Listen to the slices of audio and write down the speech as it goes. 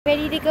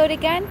to go to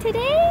Gun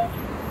today?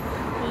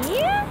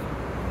 Yeah?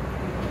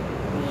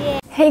 Yeah.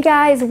 Hey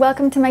guys,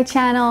 welcome to my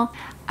channel.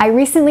 I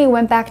recently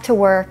went back to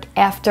work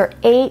after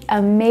 8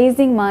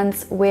 amazing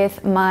months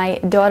with my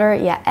daughter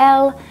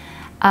Yael.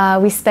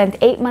 We spent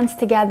 8 months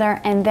together,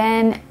 and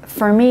then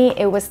for me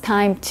it was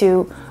time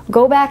to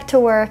go back to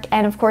work,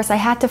 and of course I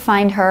had to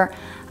find her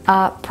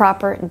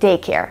proper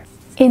daycare.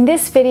 In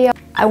this video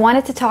I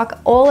wanted to talk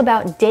all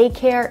about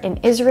daycare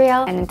in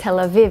Israel and in Tel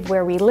Aviv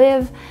where we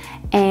live,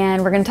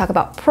 and we're going to talk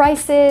about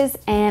prices,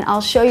 and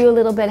I'll show you a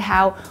little bit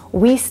how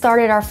we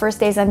started our first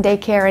days on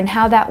daycare and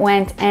how that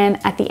went, and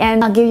at the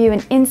end I'll give you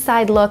an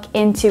inside look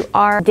into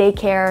our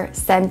daycare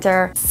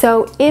center.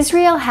 So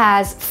Israel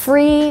has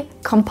free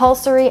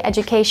compulsory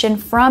education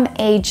from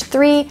age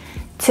 3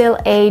 till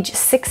age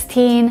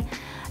 16.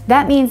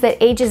 That means that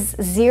ages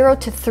 0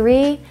 to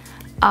 3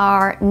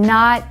 are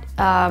not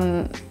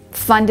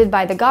funded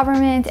by the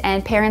government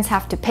and parents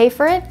have to pay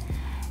for it.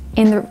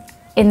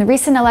 In the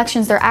recent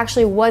elections, there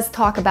actually was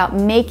talk about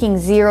making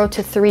 0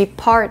 to 3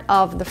 part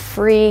of the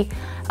free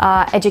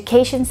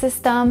education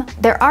system.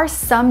 There are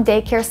some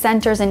daycare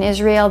centers in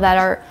Israel that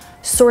are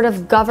sort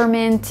of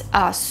government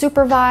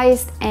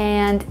supervised,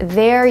 and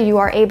there you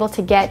are able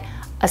to get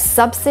a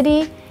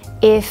subsidy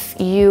if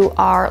you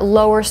are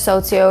lower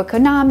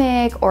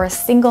socioeconomic or a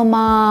single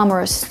mom or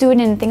a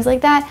student and things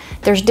like that.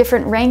 There's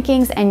different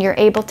rankings and you're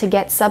able to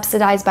get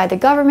subsidized by the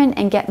government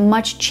and get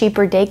much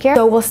cheaper daycare.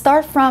 So we'll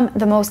start from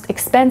the most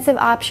expensive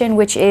option,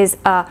 which is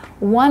a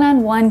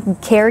one-on-one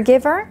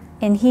caregiver.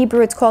 In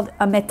Hebrew it's called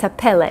a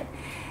metapelet.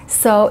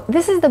 So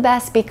this is the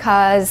best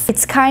because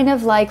it's kind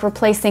of like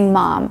replacing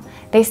mom.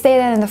 They say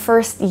that in the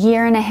first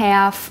year and a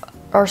half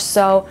or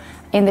so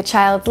in the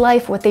child's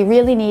life, what they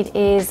really need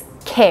is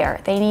care.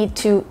 They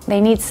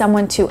need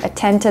someone to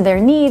attend to their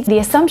needs. The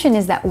assumption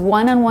is that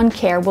one-on-one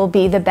care will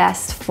be the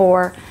best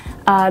for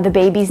the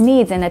baby's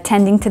needs and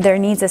attending to their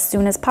needs as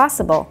soon as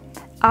possible.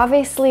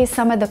 Obviously,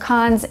 some of the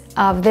cons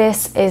of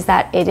this is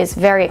that it is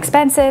very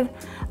expensive.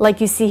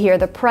 Like you see here,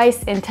 the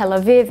price in Tel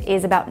Aviv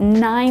is about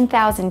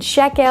 9,000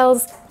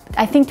 shekels.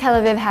 I think Tel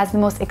Aviv has the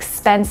most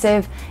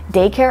expensive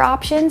daycare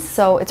options,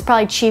 so it's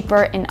probably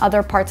cheaper in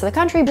other parts of the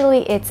country.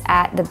 Really, it's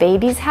at the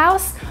baby's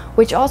house,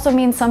 which also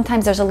means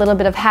sometimes there's a little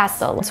bit of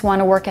hassle. You just want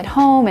to work at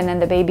home and then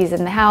the baby's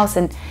in the house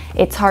and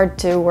it's hard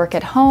to work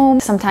at home.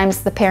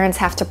 Sometimes the parents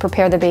have to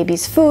prepare the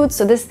baby's food,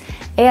 so this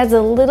adds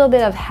a little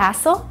bit of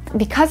hassle.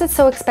 Because it's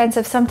so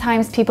expensive,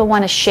 sometimes people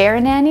want to share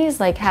nannies,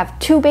 like have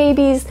 2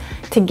 babies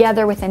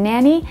together with a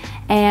nanny,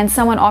 and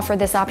someone offered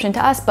this option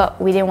to us,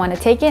 but we didn't want to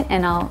take it,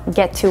 and I'll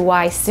get to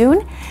why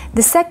soon.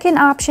 The second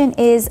option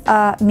is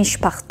a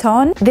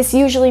mishpachton. This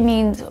usually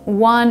means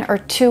 1 or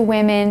 2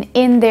 women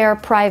in their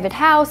private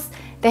house.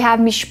 They have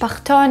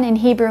mishpachton. In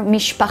Hebrew,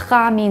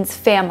 mishpacha means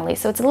family,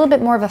 so it's a little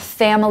bit more of a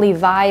family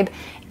vibe.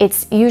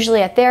 It's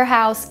usually at their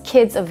house,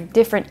 kids of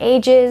different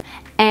ages,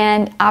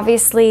 and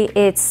obviously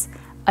it's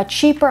a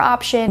cheaper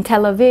option.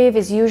 Tel Aviv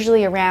is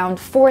usually around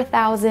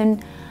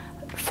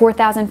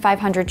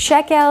 4,500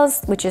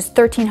 shekels, which is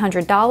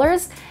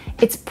 $1,300.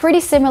 It's pretty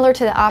similar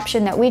to the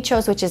option that we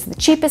chose, which is the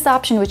cheapest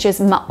option, which is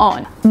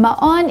ma'on.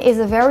 Ma'on is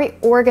a very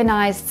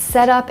organized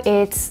setup.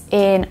 It's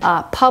in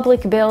a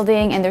public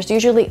building, and there's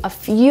usually a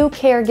few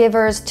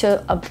caregivers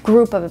to a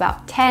group of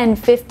about 10,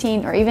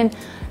 15, or even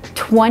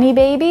 20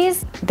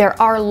 babies. There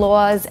are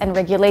laws and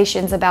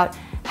regulations about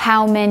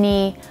how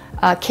many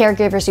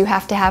caregivers you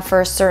have to have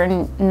for a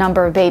certain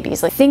number of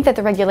babies. I think that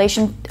the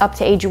regulation up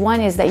to age 1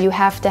 is that you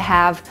have to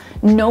have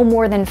no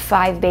more than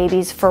 5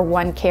 babies for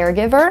 1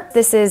 caregiver.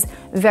 This is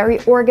very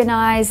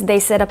organized.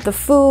 They set up the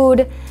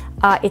food.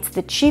 It's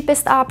the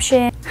cheapest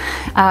option.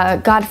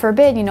 God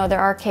forbid, you know, there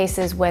are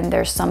cases when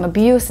there's some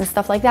abuse and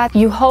stuff like that.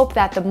 You hope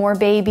that the more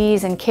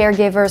babies and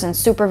caregivers and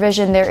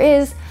supervision there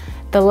is,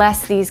 the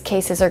less these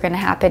cases are going to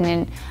happen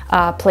in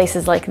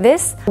places like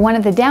this. One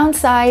of the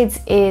downsides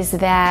is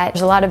that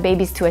there's a lot of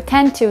babies to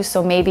attend to,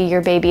 so maybe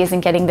your baby isn't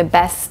getting the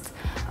best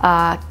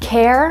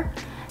care.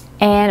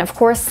 And of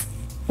course,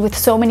 with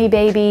so many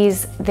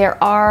babies,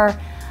 there are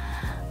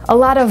a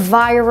lot of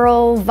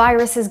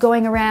viruses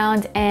going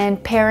around,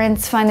 and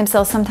parents find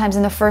themselves sometimes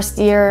in the first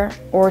year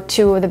or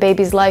 2 of the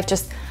baby's life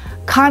just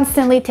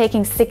constantly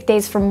taking sick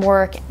days from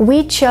work.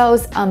 We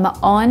chose a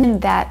ma'on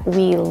that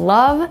we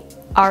love.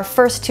 Our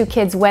first 2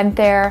 kids went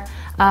there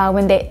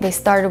when they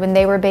started when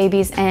they were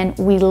babies, and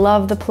we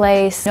love the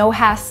place. No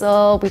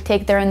hassle. We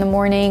take there in the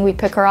morning, we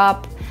pick her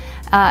up.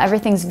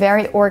 Everything's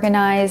very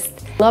organized.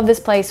 Love this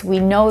place. We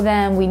know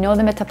them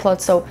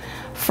metaplot, so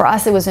for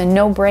us it was a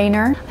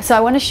no-brainer. So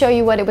I want to show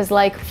you what it was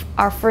like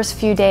our first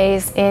few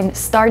days in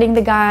starting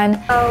the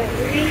gan. So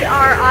we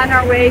are on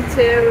our way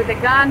to the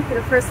gan for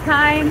the first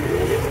time.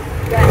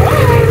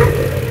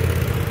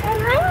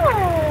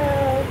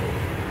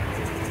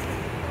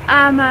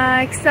 I'm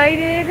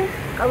excited,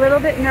 a little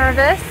bit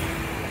nervous.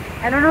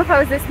 I don't know if I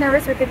was this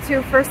nervous with the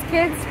 2 first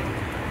kids.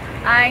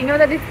 I know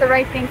that it's the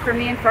right thing for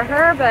me and for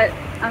her, but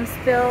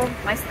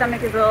my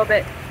stomach is a little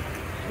bit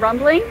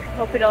rumbling.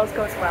 Hope it all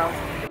goes well.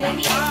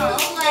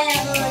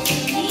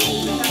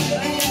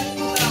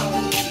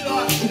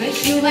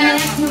 ושוב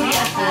אנחנו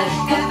יחד,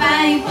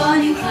 כפיים פה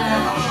נמחא,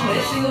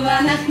 ושוב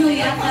אנחנו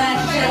יחד,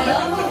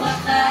 שלום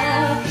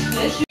וברכה,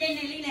 ושוב...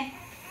 הנה,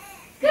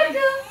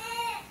 קוקו!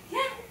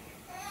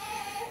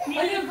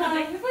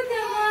 איפה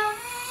תבוא?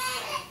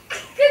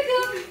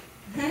 קוקו!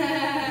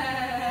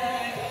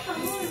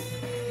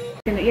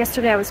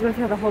 Yesterday I was with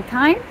her the whole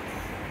time.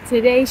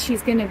 Today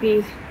she's going to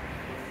be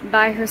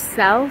by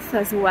herself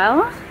as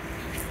well.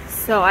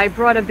 So I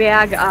brought a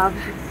bag of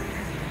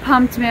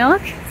pumped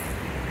milk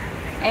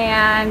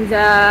and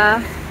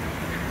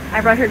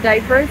I brought her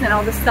diapers and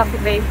all the stuff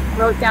that they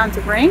wrote down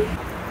to bring.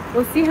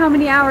 We'll see how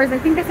many hours. I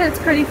think they said it's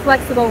pretty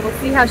flexible. We'll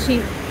see how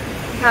she's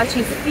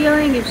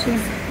feeling, if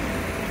she's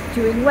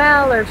doing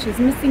well or if she's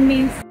missing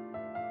me.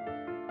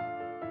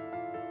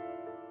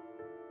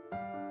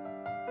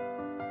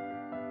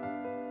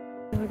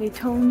 So they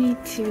told me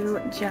to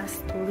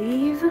just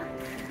leave.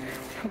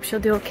 Hope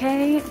she'll do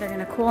okay. They're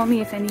gonna call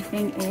me if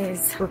anything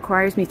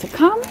requires me to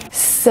come.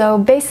 So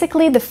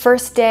basically the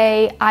first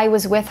day I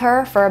was with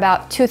her for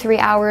about 2-3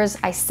 hours.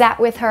 I sat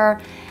with her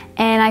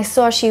and I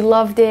saw she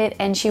loved it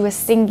and she was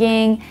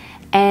singing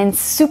and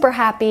super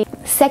happy.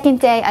 Second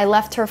day I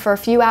left her for a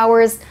few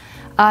hours.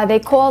 They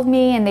called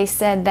me and they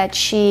said that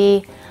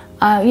she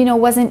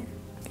wasn't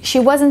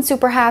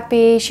super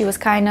happy.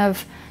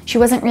 She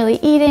wasn't really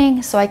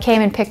eating, so I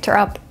came and picked her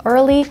up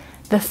early.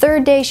 The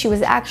third day she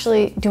was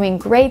actually doing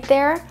great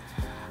there,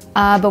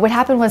 but what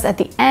happened was at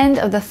the end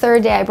of the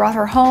third day I brought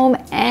her home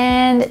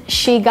and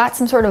she got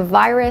some sort of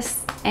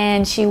virus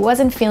and she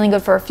wasn't feeling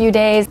good for a few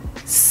days.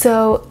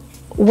 So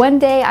one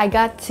day I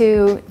got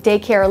to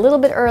daycare a little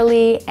bit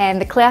early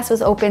and the class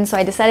was open, so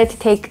I decided to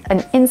take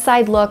an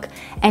inside look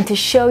and to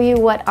show you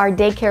what our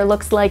daycare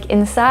looks like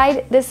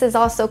inside. This is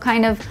also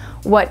kind of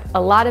what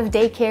a lot of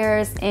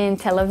daycares in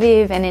Tel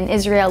Aviv and in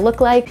Israel look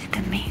like.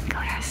 The main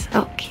class,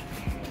 okay.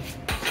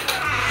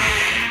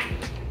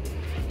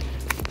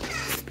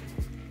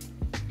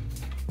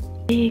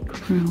 Big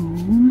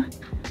room,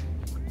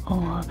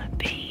 all the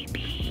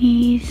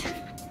babies.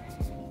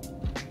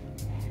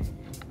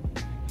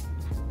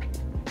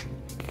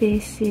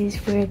 This is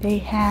where they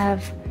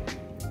have,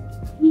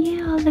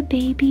 all the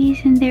babies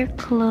in their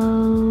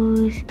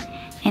clothes,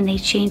 and they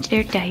change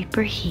their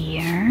diaper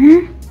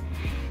here.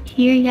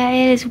 Here,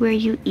 Yael, is where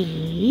you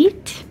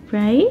eat,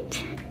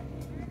 right?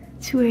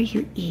 It's where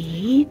you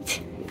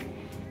eat.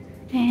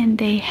 And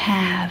they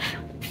have,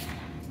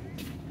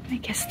 I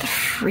guess, the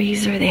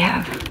freezer. They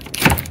have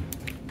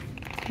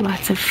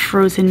lots of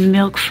frozen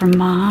milk for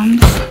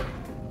moms,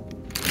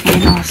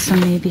 and also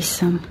maybe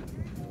some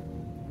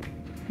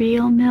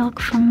real milk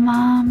from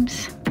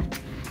moms.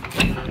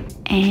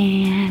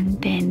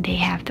 And then they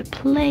have the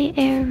play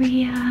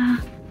area.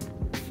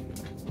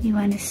 You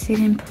want to sit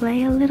and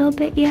play a little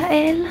bit,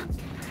 Yael?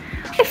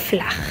 כיף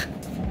לך.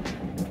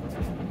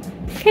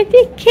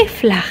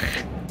 כיף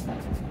לך.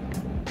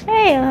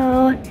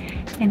 Heyo.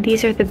 And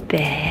these are the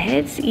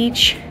beds.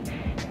 Each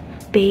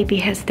baby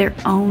has their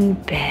own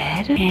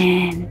bed.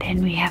 And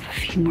then we have a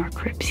few more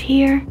cribs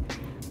here.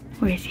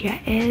 Where's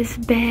Yael's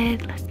bed?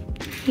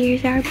 Look,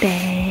 here's our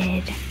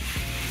bed.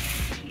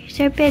 Here's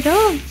our bed.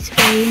 Oh, it's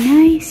very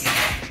nice.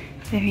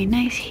 Very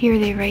nice. Here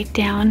they write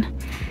down.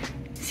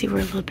 See, we're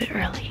a little bit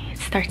early. It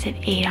starts at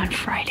 8 on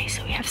Friday,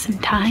 so we have some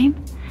time.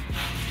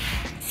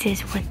 It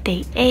says what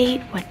they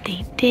ate, what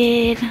they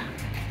did,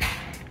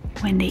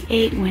 when they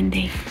ate,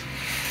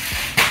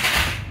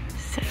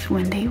 says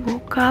when they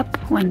woke up,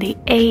 when they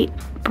ate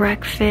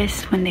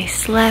breakfast, when they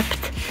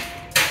slept.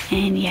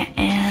 And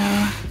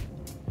Yael,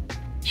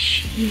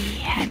 she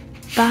had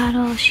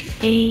bottles, she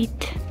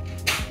ate.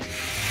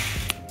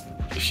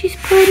 She's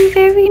playing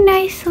very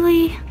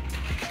nicely.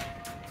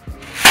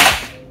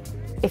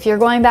 If you're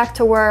going back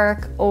to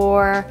work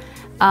or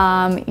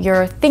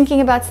you're thinking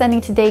about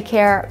sending to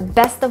daycare,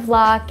 best of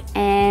luck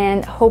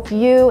and hope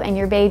you and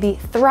your baby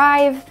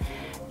thrive.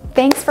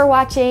 Thanks for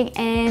watching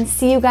and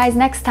see you guys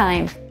next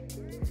time.